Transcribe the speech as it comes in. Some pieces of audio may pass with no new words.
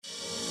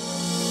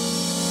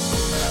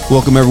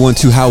Welcome everyone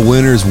to How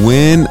Winners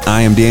Win.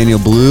 I am Daniel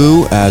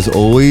Blue. As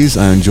always,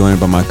 I'm joined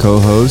by my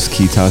co-host,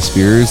 Keita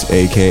Spears,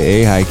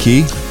 aka Hi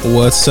Key.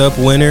 What's up,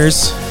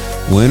 winners?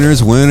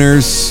 Winners,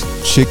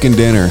 chicken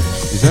dinner.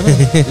 Is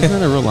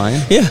that a real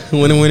line? Yeah,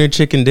 winner,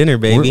 chicken dinner,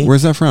 baby.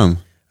 Where's that from?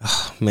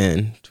 Oh,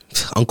 man,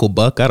 Uncle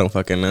Buck. I don't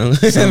fucking know.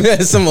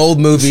 Some old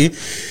movie.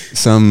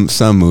 Some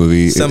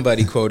movie.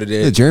 Somebody quoted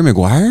it. Jerry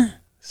Maguire?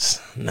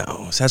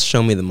 No, that's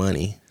Show Me the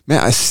Money.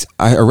 Man,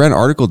 I read an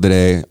article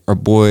today. Our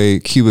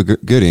boy Cuba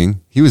Gooding,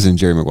 he was in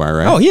Jerry Maguire,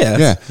 right? Oh yeah,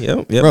 yeah.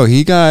 Yep. Bro,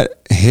 he got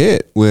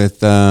hit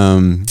with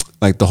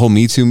like the whole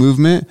Me Too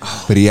movement,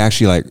 but he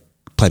actually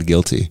pled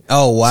guilty.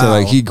 Oh wow!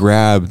 So he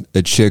grabbed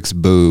a chick's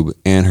boob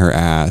and her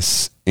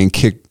ass and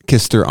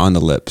kissed her on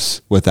the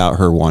lips without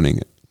her wanting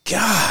it.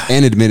 God,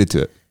 and admitted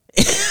to it.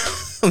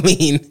 I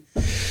mean,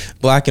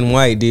 black and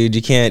white, dude.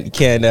 You can't.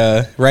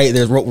 Right?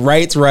 There's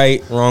right's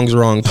right, wrong's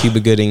wrong. Cuba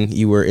Gooding,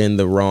 you were in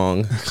the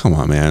wrong. Come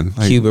on, man.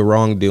 Cuba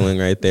wrongdoing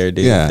right there,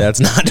 dude. Yeah.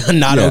 That's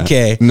not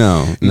okay.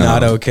 No,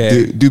 not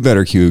okay. Do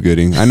better, Cuba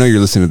Gooding. I know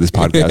you're listening to this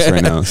podcast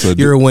right now, so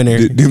you're a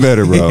winner. Do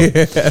better, bro.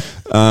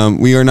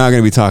 We are not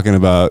going to be talking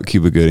about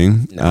Cuba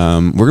Gooding.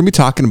 We're going to be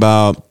talking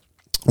about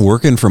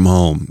working from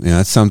home.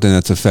 That's something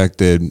that's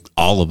affected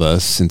all of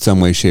us in some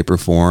way, shape, or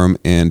form.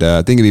 And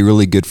I think it'd be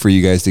really good for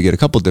you guys to get a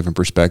couple different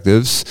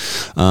perspectives,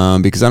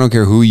 because I don't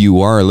care who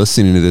you are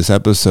listening to this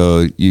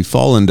episode, you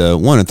fall into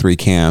one of three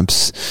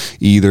camps.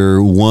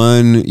 Either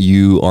one,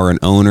 you are an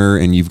owner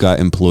and you've got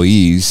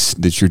employees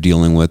that you're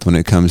dealing with when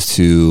it comes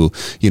to,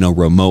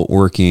 remote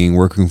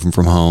working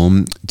from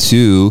home.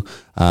 Two,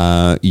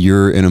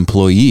 you're an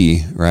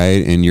employee,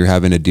 right? And you're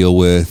having to deal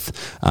with,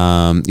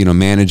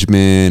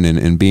 management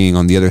and being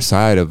on the other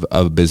side of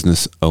a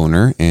business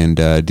owner and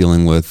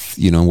dealing with,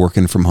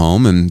 working from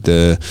home and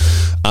the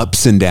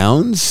ups and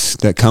downs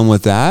that come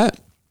with that.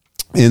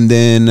 And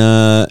then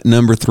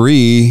number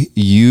three,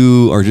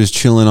 you are just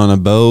chilling on a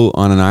boat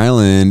on an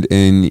island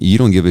and you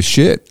don't give a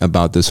shit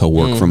about this whole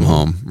work from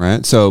home,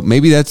 right? So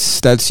maybe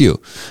that's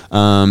you.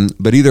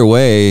 But either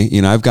way,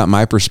 I've got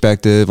my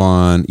perspective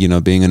on,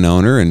 being an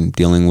owner and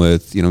dealing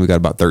with, we got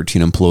about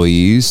 13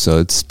 employees. So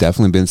it's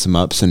definitely been some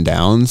ups and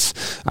downs.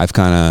 I've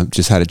kind of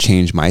just had to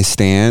change my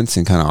stance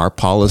and kind of our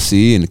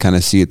policy and kind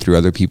of see it through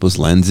other people's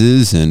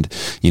lenses. And,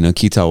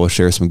 Keita will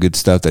share some good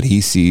stuff that he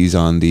sees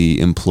on the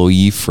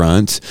employee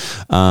front.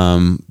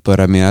 But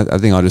I mean, I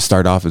think I'll just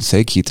start off and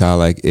say,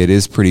 Keita, it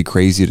is pretty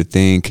crazy to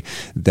think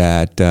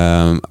that,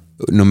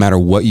 no matter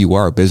what you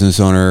are, business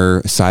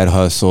owner, side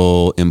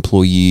hustle,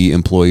 employee,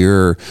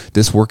 employer,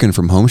 this working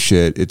from home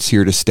shit, it's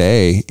here to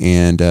stay.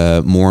 And,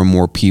 more and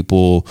more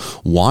people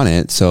want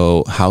it.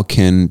 So how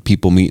can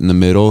people meet in the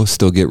middle,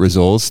 still get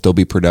results, still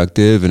be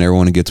productive, and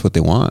everyone gets what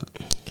they want?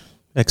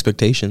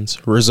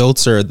 Expectations.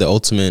 Results are the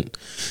ultimate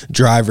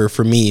driver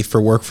for me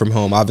for work from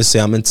home. Obviously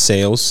I'm in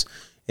sales,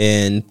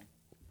 and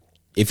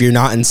if you're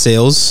not in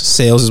sales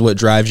is what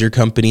drives your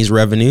company's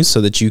revenue so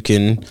that you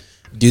can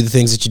do the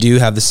things that you do,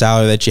 have the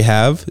salary that you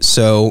have.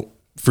 So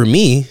for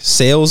me,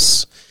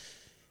 sales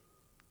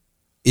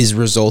is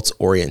results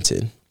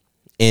oriented.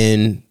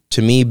 And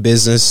to me,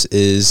 business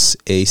is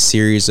a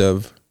series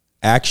of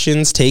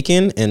actions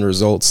taken and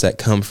results that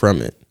come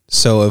from it.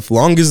 So as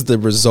long as the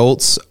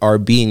results are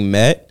being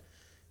met,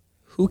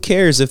 who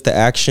cares if the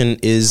action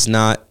is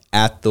not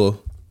at the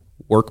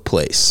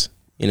workplace?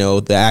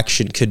 The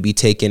action could be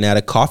taken at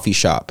a coffee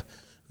shop.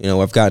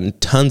 I've gotten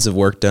tons of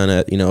work done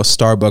at,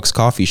 Starbucks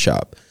coffee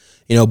shop,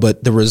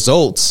 but the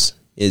results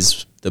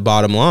is the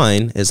bottom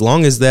line. As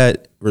long as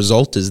that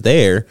result is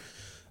there,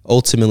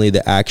 ultimately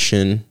the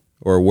action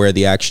or where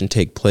the action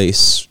take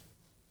place,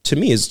 to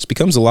me, it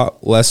becomes a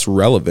lot less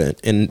relevant.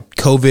 And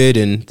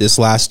COVID and this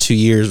last 2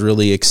 years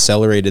really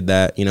accelerated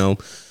that.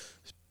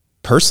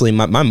 Personally,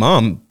 my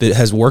mom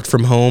has worked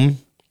from home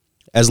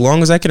as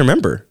long as I can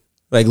remember.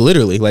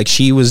 Literally,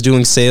 she was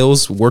doing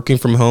sales, working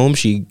from home.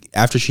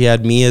 After she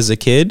had me as a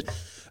kid,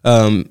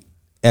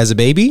 as a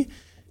baby,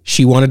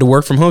 she wanted to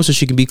work from home so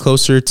she could be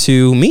closer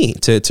to me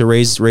to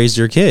raise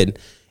your kid.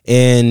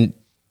 And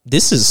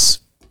this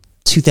is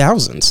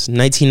 2000s,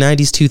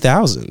 1990s,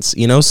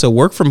 2000s, so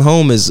work from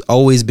home has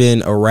always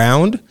been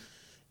around.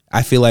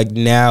 I feel like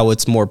now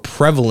it's more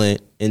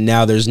prevalent, and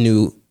now there's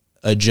new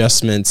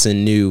adjustments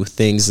and new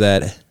things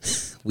that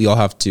we all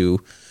have to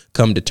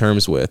come to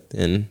terms with.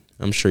 And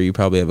I'm sure you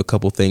probably have a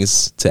couple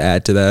things to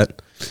add to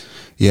that.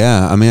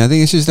 Yeah, I mean, I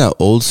think it's just that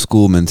old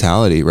school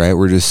mentality, right?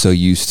 We're just so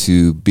used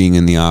to being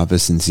in the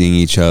office and seeing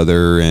each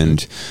other, and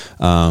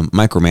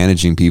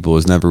micromanaging people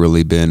has never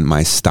really been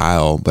my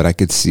style. But I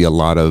could see a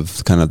lot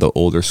of kind of the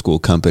older school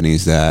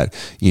companies that,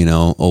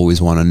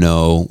 always want to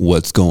know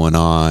what's going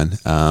on,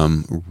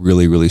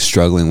 really, really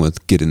struggling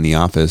with get in the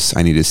office.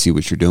 I need to see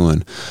what you're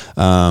doing.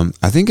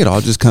 I think it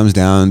all just comes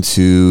down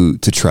to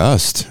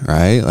trust,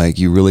 right?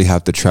 You really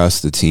have to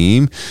trust the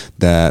team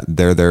that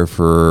they're there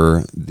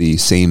for the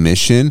same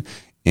mission.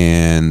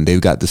 and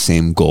they've got the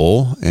same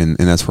goal, and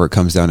that's where it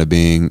comes down to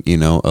being, you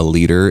know, a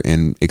leader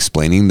and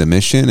explaining the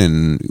mission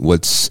and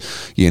what's,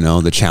 you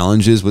know, the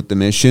challenges with the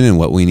mission and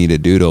what we need to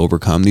do to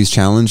overcome these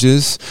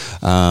challenges.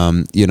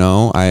 You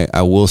know,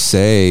 I will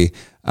say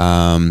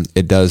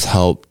it does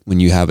help when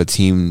you have a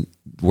team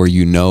where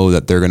you know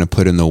that they're going to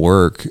put in the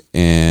work,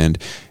 and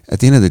at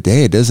the end of the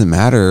day, it doesn't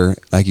matter,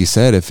 like you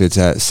said, if it's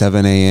at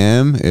 7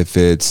 a.m., if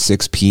it's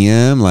 6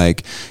 p.m.,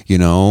 like, you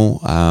know,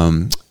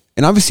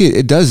 and obviously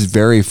it does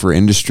vary for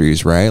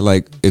industries, right?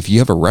 Like if you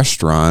have a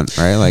restaurant,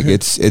 right? Like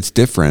it's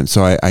different.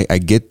 So I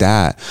get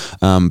that.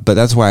 But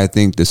that's why I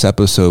think this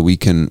episode, we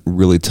can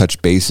really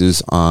touch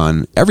bases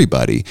on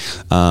everybody,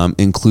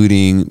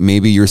 including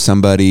maybe you're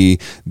somebody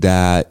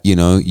that, you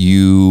know,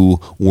 you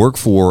work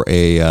for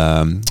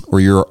or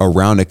you're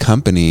around a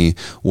company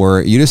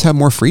where you just have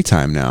more free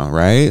time now,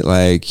 right?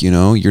 Like, you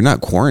know, you're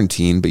not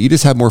quarantined, but you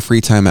just have more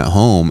free time at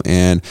home.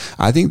 And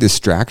I think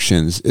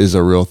distractions is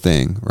a real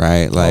thing,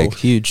 right? Like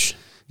huge.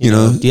 You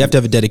know, you have to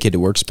have a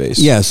dedicated workspace.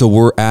 Yeah. So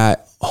we're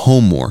at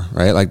home more,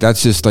 right? Like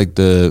that's just like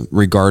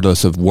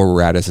regardless of where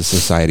we're at as a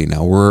society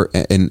now, we're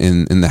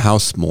in the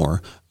house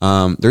more.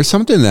 There's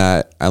something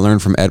that I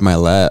learned from Ed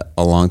Mylett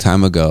a long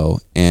time ago,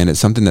 and it's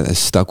something that has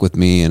stuck with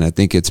me. And I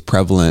think it's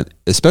prevalent,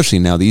 especially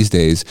now these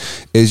days,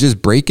 is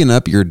just breaking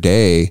up your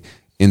day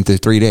into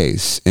 3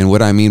 days. And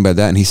what I mean by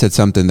that, and he said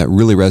something that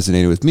really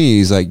resonated with me.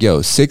 He's like,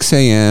 6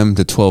 a.m.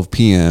 to 12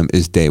 p.m.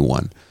 is day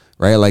one,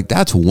 right? Like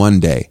that's one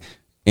day.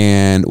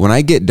 And when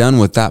I get done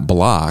with that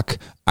block,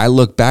 I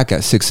look back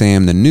at 6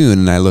 a.m. to noon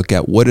and I look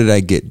at what did I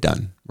get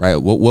done, right?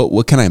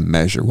 What can I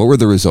measure? What were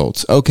the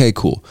results? Okay,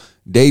 cool.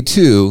 Day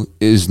 2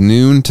 is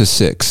noon to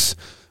 6.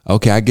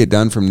 Okay, I get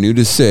done from noon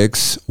to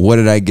 6. What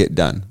did I get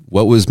done?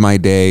 What was my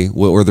day?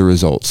 What were the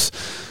results?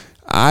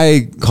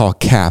 I call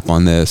cap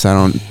on this. I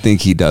don't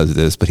think he does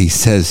this, but he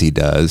says he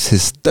does.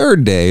 His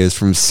third day is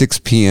from 6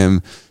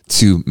 p.m.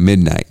 to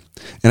midnight.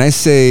 And I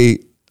say,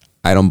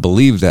 I don't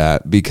believe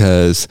that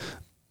because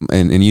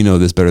and you know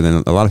this better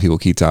than a lot of people,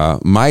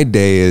 Kita. My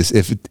day is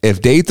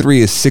if day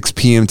 3 is 6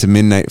 p.m. to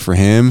midnight for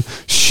him,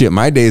 shit,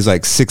 my day is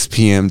like 6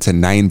 p.m. to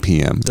 9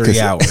 p.m. 3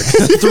 hours.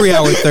 3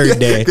 hour third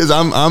day. Because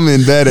I'm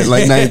in bed at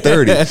like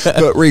 9:30.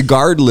 But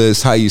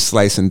regardless how you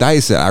slice and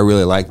dice it, I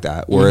really like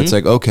that. Where it's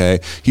like, okay,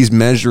 he's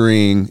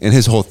measuring, and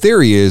his whole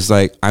theory is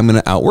like, I'm going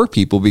to outwork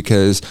people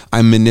because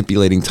I'm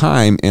manipulating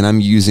time and I'm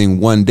using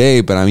one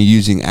day, but I'm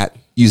using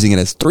it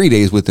as 3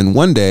 days within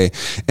one day.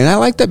 And I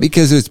like that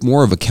because it's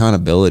more of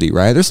accountability,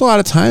 right? There's a lot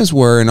of times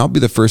where, and I'll be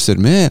the first to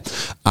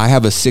admit, I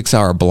have a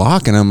 6-hour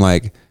block and I'm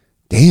like,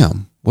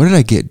 damn, what did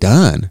I get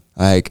done?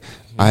 Like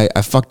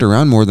I fucked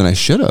around more than I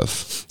should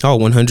have. Oh,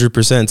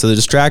 100%. So the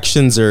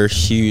distractions are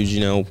huge. You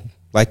know,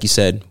 like you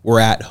said,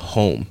 we're at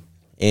home.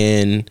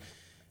 And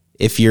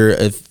if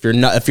you're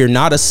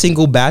not a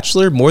single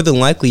bachelor, more than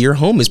likely your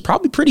home is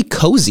probably pretty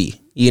cozy.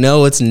 You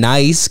know, it's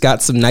nice,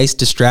 got some nice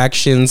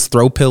distractions,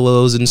 throw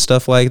pillows and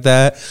stuff like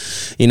that.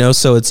 You know,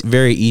 so it's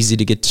very easy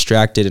to get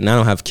distracted. And I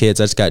don't have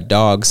kids, I just got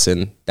dogs,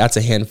 and that's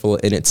a handful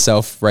in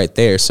itself right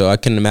there. So I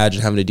can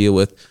imagine having to deal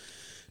with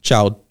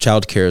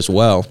child care as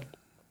well.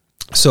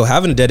 So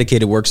having a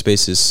dedicated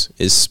workspace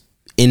is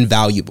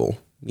invaluable.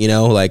 You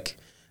know, like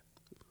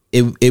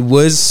it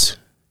was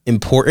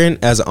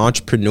important as an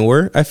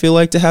entrepreneur, I feel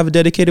like, to have a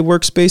dedicated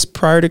workspace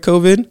prior to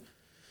COVID.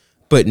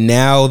 But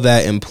now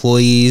that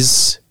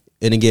employees,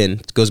 and again,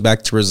 it goes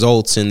back to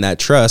results and that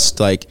trust,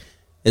 like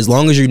as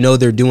long as you know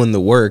they're doing the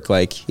work,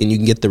 like, and you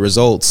can get the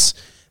results,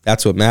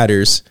 that's what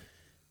matters.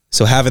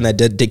 So having that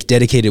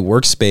dedicated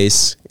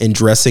workspace and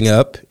dressing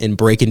up and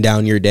breaking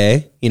down your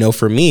day, you know,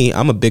 for me,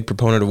 I'm a big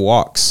proponent of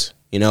walks.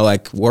 You know,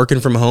 like working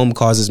from home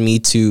causes me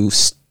to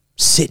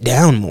sit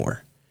down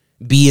more,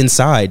 be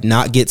inside,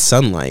 not get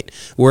sunlight.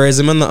 Whereas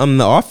I'm in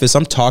the office,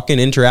 I'm talking,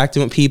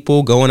 interacting with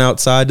people, going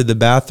outside to the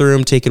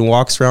bathroom, taking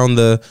walks around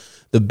the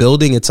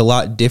building. It's a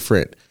lot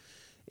different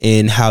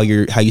in how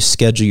you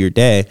schedule your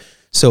day.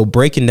 So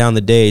breaking down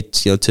the day,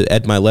 you know, to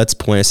Ed Mylett's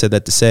point, I said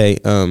that to say,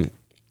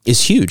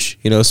 is huge,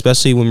 you know,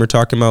 especially when we're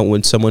talking about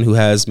when someone who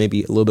has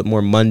maybe a little bit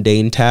more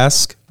mundane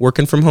task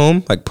working from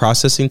home, like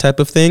processing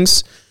type of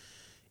things.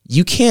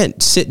 You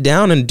can't sit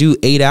down and do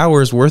 8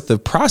 hours worth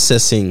of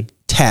processing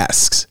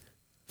tasks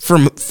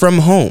from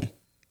home.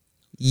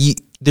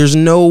 There's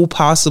no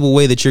possible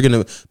way that you're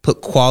going to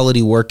put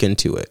quality work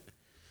into it.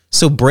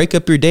 So break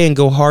up your day and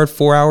go hard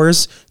 4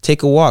 hours,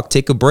 take a walk,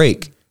 take a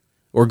break,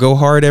 or go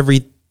hard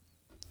every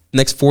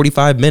next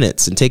 45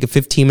 minutes and take a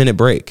 15-minute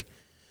break.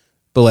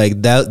 But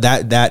like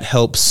that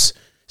helps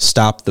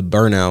stop the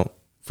burnout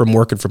from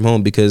working from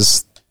home,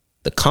 because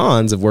the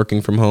cons of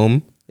working from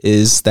home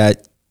is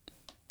that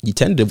you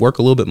tend to work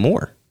a little bit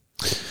more.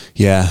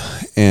 Yeah.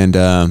 And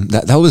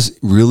that was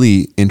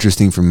really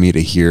interesting for me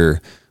to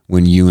hear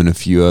when you and a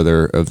few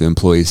other of the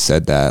employees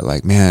said that.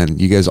 Like, man,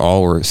 you guys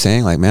all were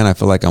saying like, man, I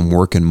feel like I'm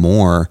working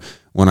more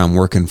when I'm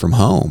working from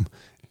home.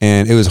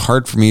 And it was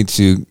hard for me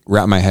to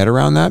wrap my head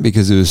around that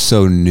because it was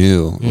so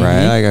new,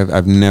 right? Like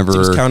I've never... It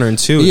was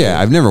counterintuitive. Yeah,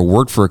 I've never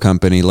worked for a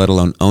company, let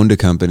alone owned a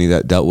company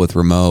that dealt with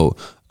remote.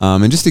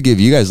 And just to give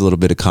you guys a little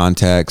bit of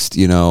context,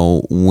 you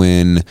know,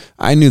 when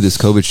I knew this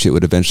COVID shit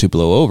would eventually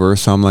blow over,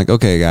 so I'm like,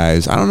 okay,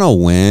 guys, I don't know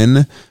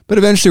when, but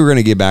eventually we're going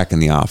to get back in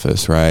the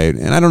office, right?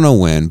 And I don't know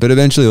when, but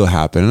eventually it'll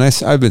happen.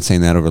 And I've been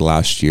saying that over the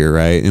last year,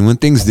 right? And when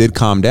things did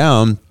calm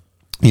down,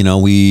 you know,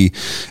 we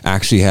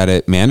actually had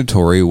it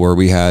mandatory where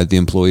we had the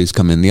employees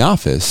come in the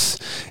office.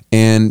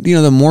 And, you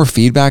know, the more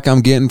feedback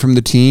I'm getting from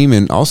the team,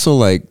 and also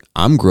like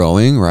I'm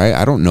growing, right?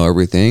 I don't know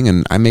everything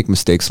and I make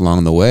mistakes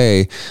along the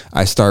way.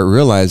 I start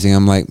realizing,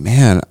 I'm like,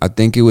 man, I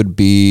think it would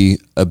be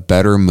a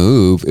better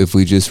move if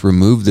we just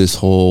remove this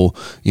whole,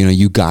 you know,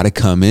 you got to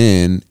come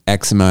in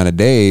X amount of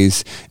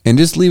days and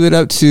just leave it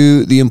up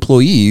to the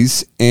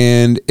employees.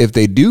 And if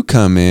they do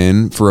come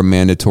in for a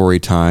mandatory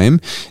time,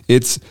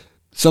 it's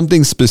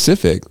something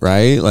specific,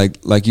 right?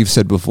 Like you've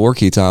said before,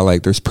 Keita,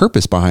 like there's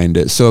purpose behind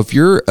it. So if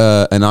you're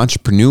an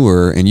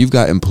entrepreneur and you've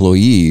got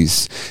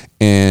employees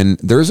and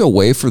there's a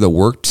way for the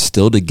work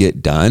still to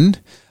get done,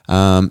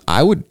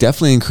 I would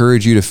definitely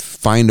encourage you to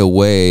find a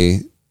way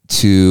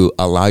to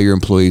allow your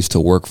employees to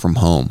work from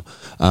home.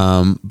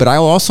 But I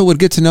also would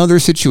get to know their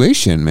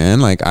situation, man.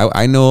 Like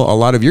I know a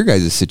lot of your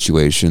guys'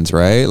 situations,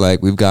 right?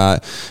 Like we've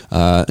got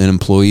an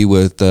employee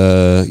with,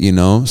 you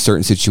know,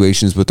 certain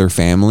situations with their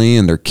family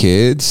and their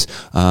kids.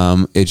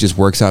 It just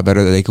works out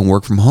better that they can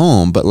work from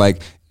home. But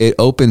like it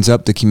opens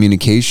up the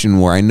communication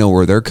where I know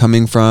where they're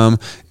coming from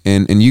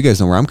and you guys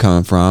know where I'm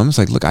coming from. It's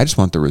like, look, I just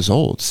want the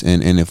results.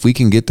 And if we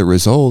can get the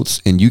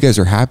results and you guys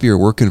are happier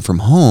working from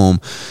home,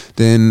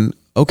 then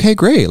okay,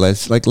 great.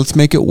 Let's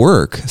make it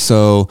work.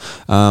 So,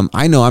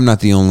 I know I'm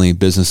not the only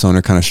business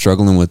owner kind of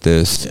struggling with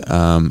this.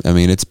 I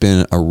mean, it's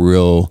been a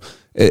real,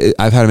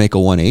 I've had to make a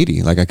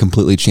 180. Like I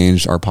completely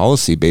changed our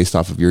policy based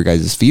off of your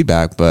guys'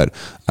 feedback, but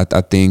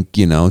I think,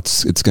 you know,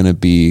 it's going to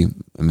be,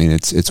 I mean,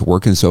 it's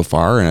working so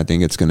far and I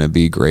think it's going to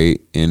be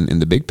great in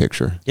the big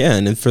picture. Yeah.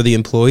 And for the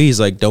employees,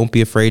 like, don't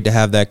be afraid to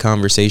have that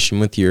conversation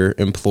with your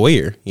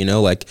employer. You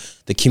know, like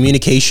the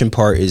communication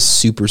part is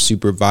super,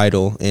 super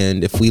vital.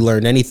 And if we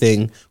learned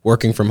anything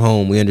working from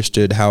home, we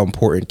understood how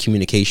important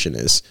communication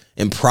is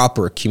and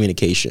proper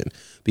communication,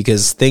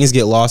 because things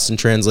get lost in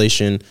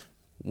translation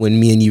when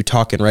me and you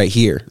talking right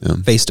here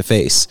face to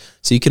face.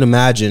 So you can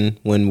imagine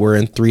when we're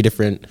in 3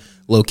 different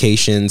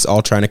locations,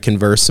 all trying to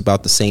converse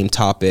about the same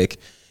topic,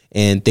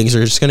 and things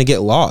are just going to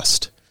get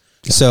lost.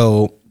 Yeah.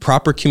 So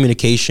proper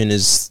communication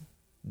is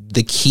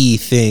the key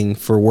thing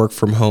for work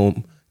from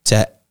home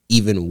to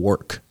even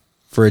work,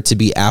 for it to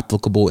be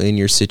applicable in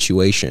your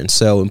situation.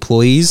 So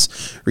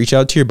employees, reach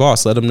out to your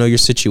boss, let them know your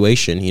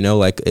situation. You know,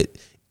 like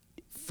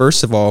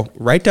first of all,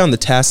 write down the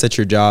tasks that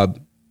your job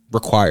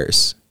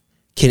requires.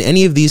 Can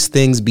any of these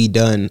things be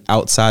done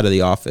outside of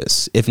the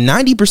office? If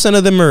 90%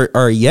 of them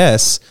are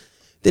yes,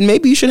 then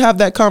maybe you should have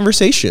that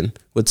conversation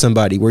with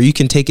somebody where you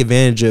can take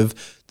advantage of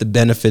the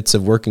benefits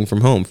of working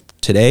from home.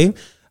 Today,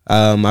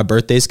 my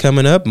birthday's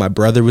coming up. My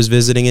brother was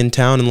visiting in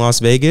town in Las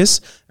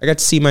Vegas. I got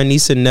to see my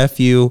niece and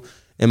nephew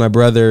and my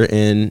brother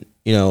and,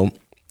 you know,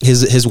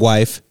 his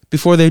wife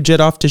before they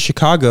jet off to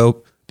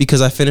Chicago, because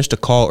I finished a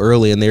call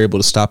early and they were able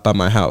to stop by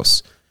my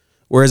house.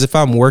 Whereas if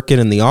I'm working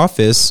in the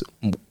office,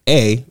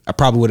 I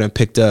probably wouldn't have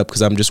picked up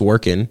because I'm just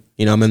working.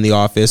 You know, I'm in the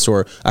office,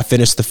 or I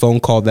finished the phone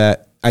call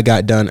that I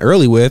got done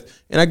early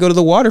with, and I go to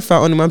the water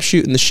fountain and I'm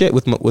shooting the shit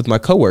with my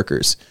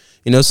coworkers.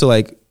 You know, so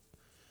like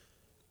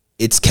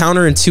it's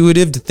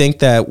counterintuitive to think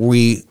that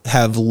we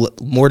have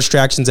more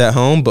distractions at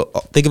home, but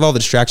think of all the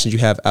distractions you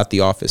have at the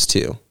office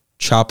too.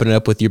 Chopping it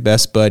up with your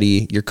best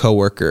buddy, your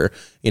coworker,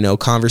 you know,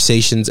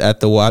 conversations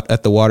at the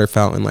water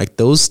fountain. Like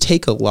those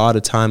take a lot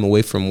of time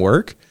away from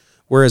work.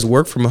 Whereas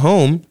work from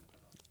home,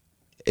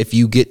 if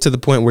you get to the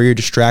point where you're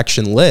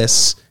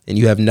distractionless and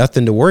you have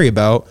nothing to worry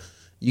about,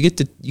 you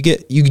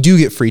do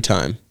get free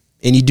time,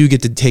 and you do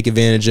get to take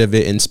advantage of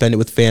it and spend it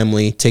with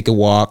family, take a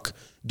walk,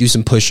 do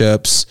some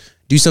push-ups,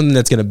 do something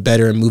that's going to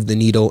better and move the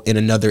needle in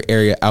another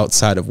area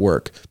outside of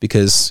work.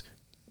 Because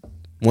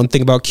one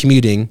thing about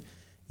commuting,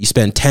 you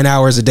spend 10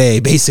 hours a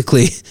day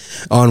basically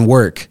on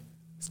work.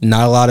 It's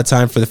not a lot of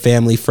time for the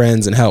family,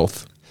 friends, and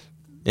health.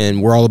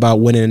 And we're all about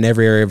winning in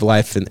every area of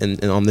life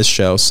and on this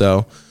show.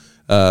 So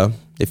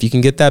if you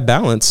can get that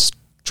balance,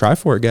 try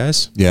for it,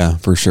 guys. Yeah,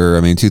 for sure.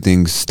 I mean, 2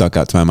 things stuck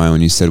out to my mind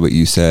when you said what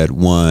you said.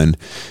 One,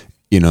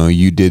 you know,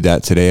 you did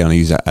that today. I'll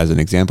use that as an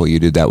example. You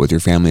did that with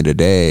your family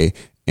today.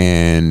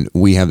 And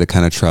we have the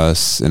kind of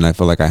trust, and I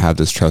feel like I have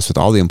this trust with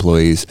all the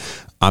employees.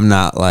 I'm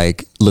not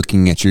like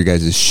looking at your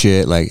guys'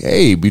 shit like,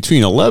 hey,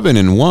 between 11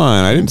 and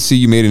 1, I didn't see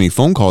you made any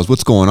phone calls.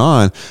 What's going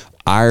on?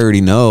 I already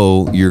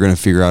know you're going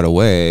to figure out a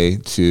way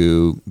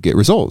to get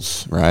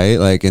results, right?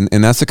 Like, and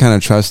that's the kind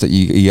of trust that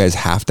you guys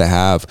have to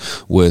have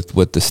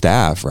with the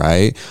staff,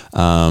 right?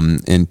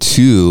 And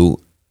 2,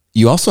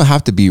 you also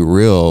have to be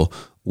real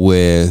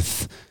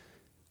with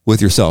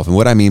yourself. And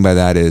what I mean by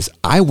that is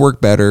I work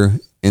better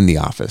in the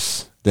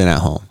office than at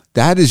home.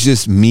 that is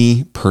just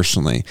me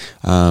personally.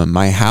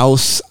 My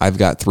house, I've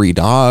got 3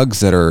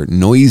 dogs that are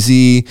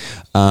noisy.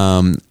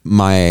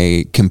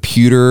 My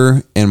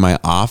computer in my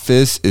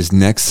office is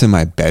next to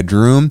my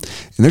bedroom,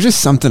 and there's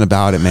just something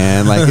about it,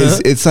 man. Like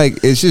it's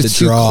just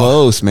too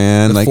close,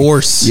 man. The like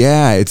force.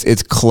 Yeah,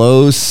 it's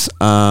close.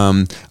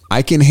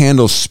 I can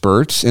handle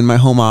spurts in my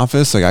home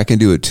office. Like I can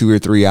do a 2 or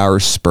 3 hour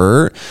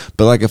spurt,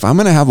 but like if I'm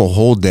going to have a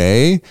whole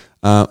day,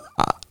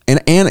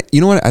 and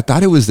you know what? I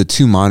thought it was the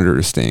 2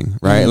 monitors thing,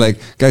 right? Like,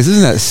 guys,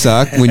 doesn't that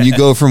suck when you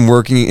go from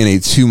working in a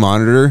 2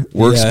 monitor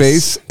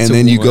workspace and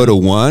then you go to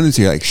 1?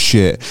 So you're like,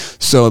 shit.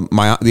 So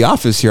the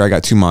office here, I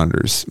got 2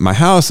 monitors. My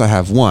house, I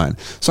have 1.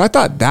 So I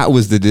thought that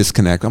was the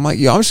disconnect. I'm like,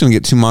 I'm just gonna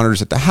get 2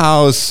 monitors at the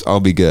house.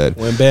 I'll be good.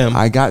 Wham, bam.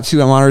 I got 2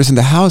 monitors in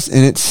the house,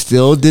 and it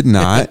still did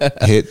not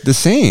hit the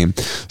same.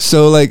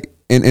 So like,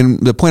 and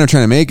the point I'm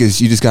trying to make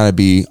is you just got to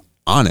be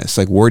honest.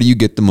 Like, where do you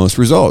get the most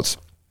results?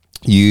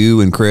 You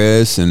and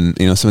Chris and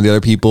some of the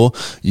other people,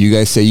 you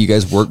guys say you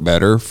guys work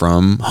better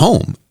from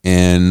home,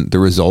 and the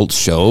results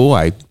show.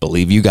 I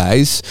believe you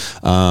guys.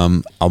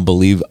 I'll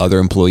believe other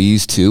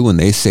employees too when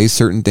they say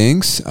certain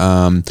things.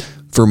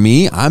 For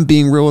me, I'm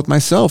being real with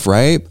myself,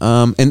 right?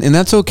 And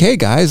that's okay,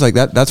 guys. Like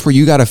that's where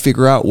you got to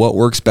figure out what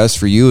works best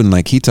for you. And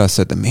like Hita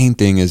said, the main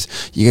thing is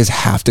you guys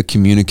have to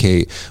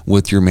communicate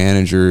with your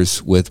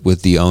managers,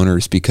 with the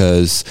owners,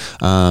 because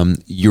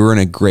you're in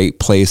a great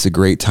place, a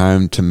great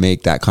time to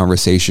make that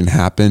conversation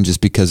happen just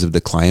because of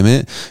the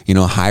climate.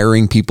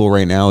 Hiring people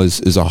right now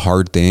is a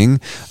hard thing.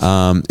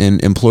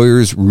 And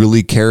employers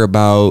really care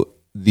about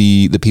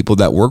the people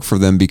that work for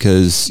them,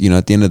 because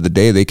at the end of the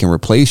day they can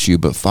replace you,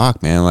 but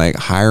fuck, man, like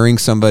hiring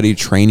somebody,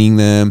 training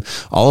them,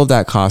 all of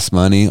that costs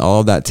money, all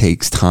of that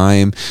takes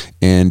time,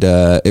 and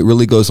it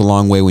really goes a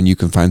long way when you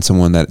can find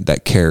someone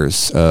that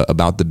cares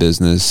about the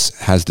business,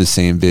 has the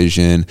same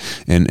vision,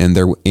 and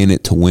they're in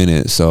it to win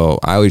it. So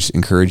I always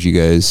encourage you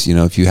guys,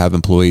 if you have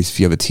employees, if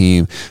you have a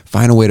team,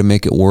 find a way to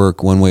make it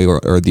work one way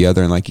or the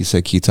other. And like you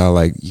said, Kita,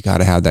 like you got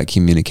to have that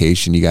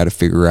communication. You got to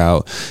figure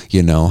out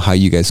how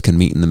you guys can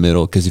meet in the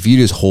middle, because if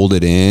you just hold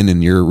it in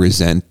and you're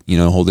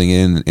holding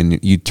in,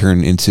 and you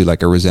turn into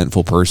like a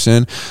resentful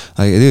person,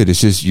 like, dude,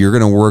 it's just, you're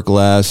going to work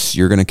less,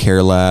 you're going to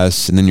care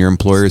less. And then your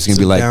employer is going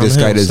to be like, this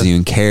guy doesn't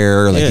even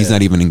care. Like, he's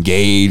not even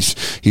engaged.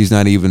 He's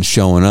not even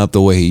showing up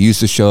the way he used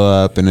to show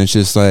up. And it's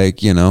just like,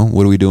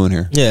 what are we doing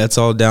here? Yeah. It's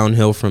all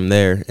downhill from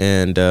there.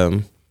 And,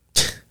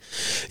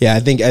 yeah, I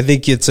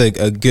think it's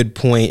a good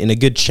point and a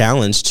good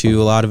challenge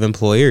to a lot of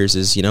employers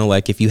is,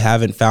 like if you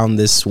haven't found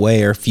this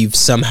way, or if you've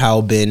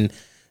somehow been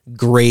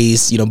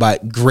graced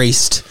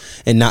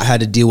and not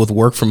had to deal with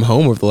work from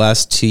home over the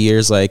last 2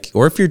 years, like,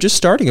 or if you're just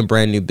starting a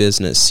brand new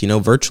business,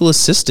 virtual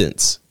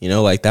assistants,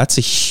 like that's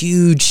a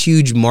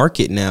huge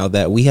market now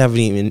that we haven't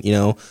even,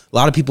 a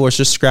lot of people are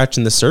just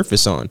scratching the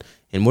surface on.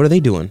 And what are they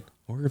doing?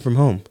 Working from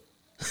home.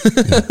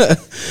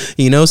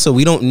 So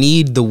we don't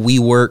need the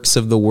WeWorks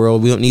of the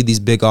world. We don't need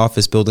these big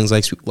office buildings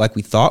like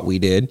we thought we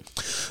did,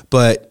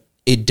 but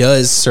it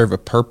does serve a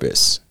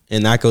purpose.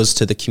 And that goes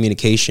to the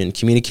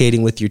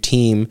communicating with your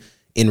team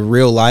in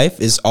real life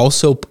is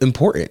also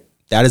important.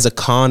 That is a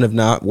con of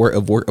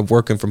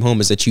working from home,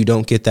 is that you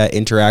don't get that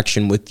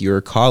interaction with your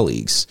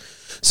colleagues.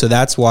 So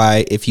that's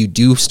why if you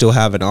do still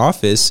have an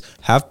office,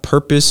 have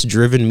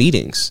purpose-driven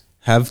meetings.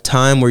 Have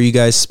time where you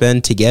guys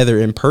spend together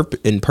in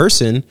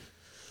person,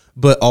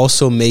 but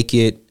also make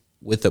it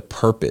with a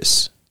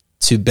purpose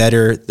to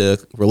better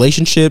the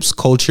relationships,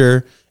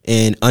 culture,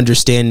 and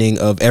understanding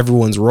of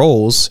everyone's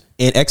roles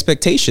and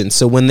expectations.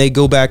 So when they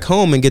go back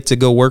home and get to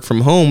go work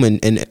from home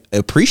and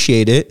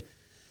appreciate it,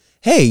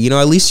 hey,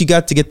 at least you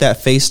got to get that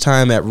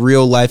FaceTime, at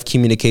real life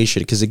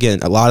communication. Because again,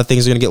 a lot of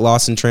things are going to get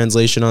lost in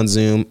translation on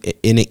Zoom,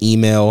 in an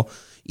email,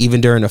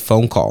 even during a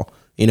phone call,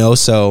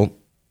 so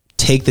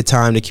take the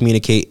time to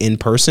communicate in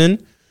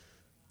person.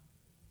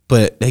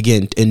 But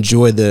again,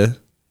 enjoy the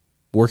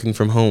working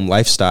from home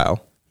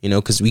lifestyle,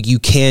 because you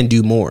can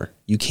do more.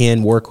 You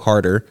can work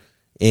harder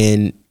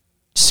and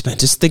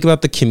just think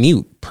about the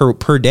commute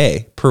per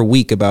day, per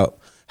week, about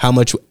how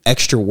much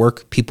extra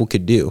work people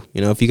could do.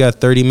 If you got a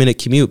 30-minute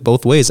commute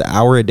both ways, an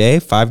hour a day,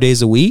 5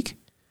 days a week,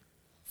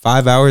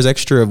 5 hours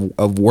extra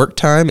of work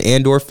time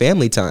and or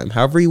family time,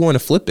 however you want to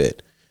flip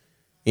it.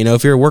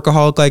 If you're a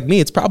workaholic like me,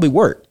 it's probably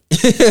work.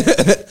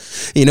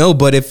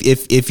 But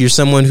if you're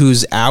someone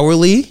who's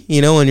hourly,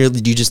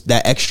 and you just,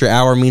 that extra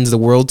hour means the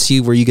world to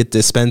you, where you get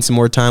to spend some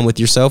more time with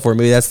yourself, or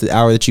maybe that's the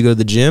hour that you go to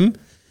the gym.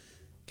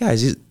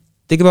 Guys,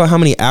 think about how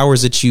many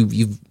hours that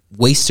you've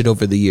wasted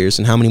over the years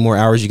and how many more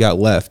hours you got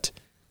left.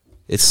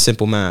 It's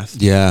simple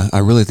math. Yeah, I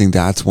really think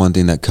that's one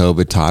thing that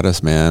COVID taught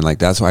us, man. Like,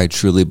 that's why I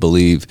truly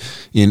believe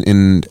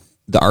in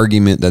the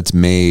argument that's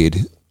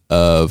made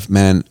of,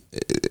 man,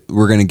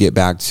 we're going to get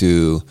back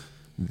to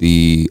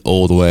the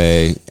old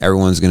way.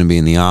 Everyone's going to be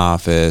in the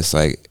office.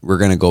 Like, we're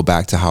going to go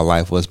back to how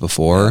life was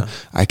before.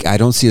 Yeah. I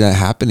don't see that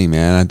happening,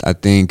 man. I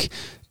think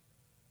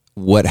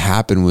what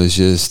happened was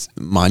just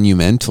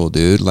monumental,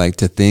 dude. Like,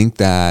 to think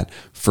that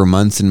for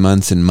months and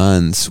months and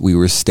months, we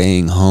were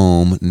staying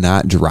home,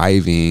 not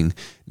driving,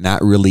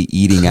 not really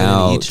eating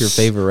out. Eat your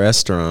favorite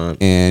restaurant.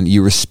 And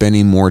you were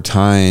spending more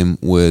time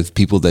with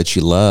people that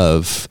you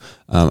love.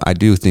 I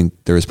do think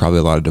there was probably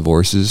a lot of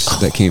divorces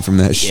that came from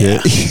that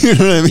shit. You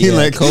know what I mean? Yeah,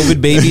 like COVID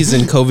babies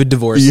and COVID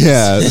divorces.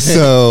 Yeah.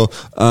 So,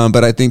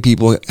 but I think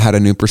people had a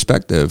new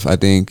perspective. I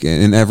think,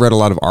 and I've read a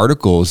lot of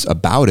articles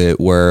about it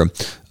where,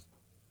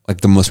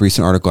 like the most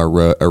recent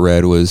article I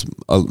read was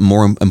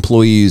more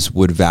employees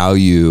would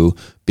value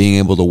being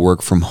able to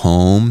work from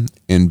home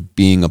and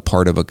being a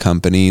part of a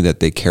company that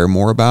they care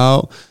more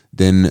about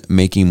than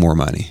making more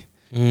money.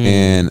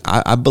 And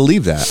I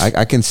believe that.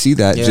 I can see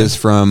that just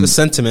from the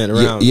sentiment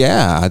around.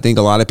 Yeah. I think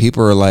a lot of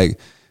people are like,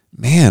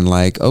 man,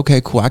 like,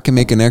 okay, cool. I can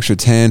make an extra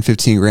 10,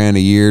 15 grand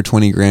a year,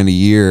 20 grand a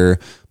year.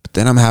 But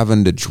then I'm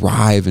having to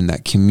drive in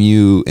that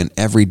commute, and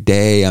every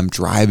day I'm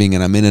driving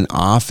and I'm in an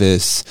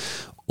office.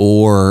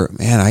 Or,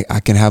 man, I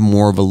can have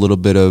more of a little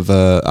bit of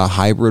a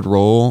hybrid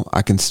role.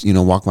 I can,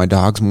 walk my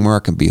dogs more. I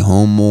can be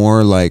home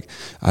more. Like,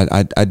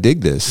 I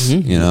dig this,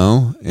 It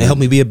helped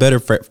me be a better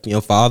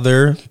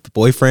father,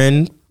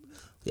 boyfriend,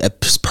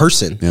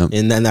 person. Yep.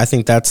 And then I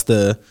think that's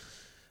the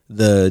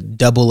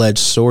double-edged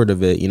sword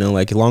of it.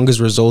 Like, as long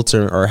as results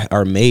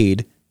are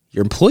made,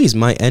 your employees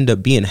might end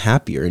up being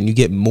happier and you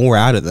get more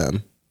out of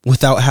them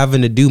without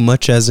having to do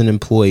much as an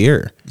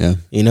employer. Yeah.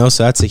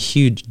 So that's a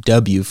huge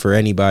W for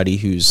anybody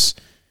who's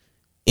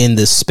in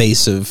this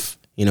space of,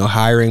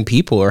 hiring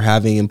people or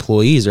having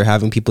employees or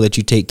having people that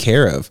you take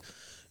care of,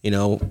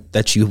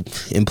 that you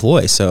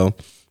employ. So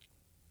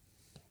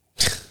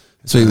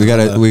we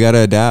gotta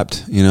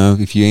adapt.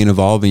 If you ain't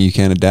evolving, you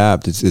can't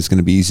adapt. It's going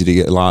to be easy to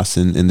get lost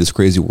in this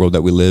crazy world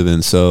that we live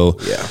in. So,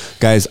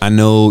 guys, I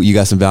know you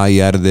got some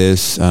value out of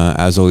this.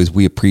 As always,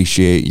 we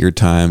appreciate your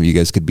time. You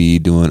guys could be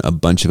doing a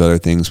bunch of other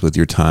things with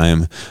your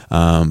time,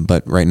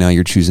 but right now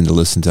you're choosing to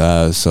listen to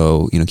us.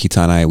 So,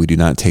 Keaton and I, we do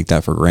not take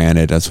that for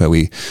granted. That's why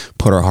we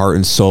put our heart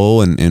and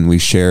soul and we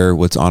share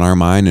what's on our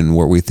mind and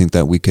where we think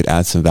that we could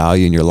add some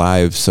value in your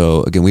lives.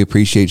 So, again, we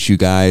appreciate you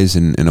guys,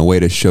 and a way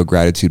to show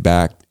gratitude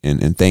back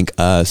and thank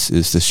us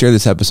is to share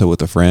this episode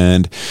with a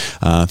friend.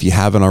 If you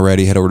haven't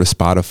already, head over to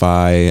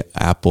Spotify,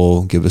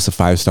 Apple, give us a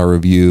 5-star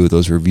review.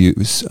 Those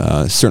reviews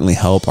certainly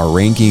help our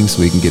rankings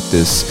so we can get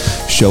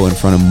this show in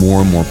front of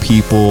more and more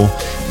people.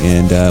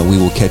 And we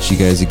will catch you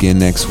guys again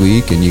next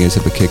week. And you guys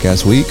have a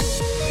kick-ass week.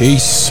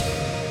 Peace.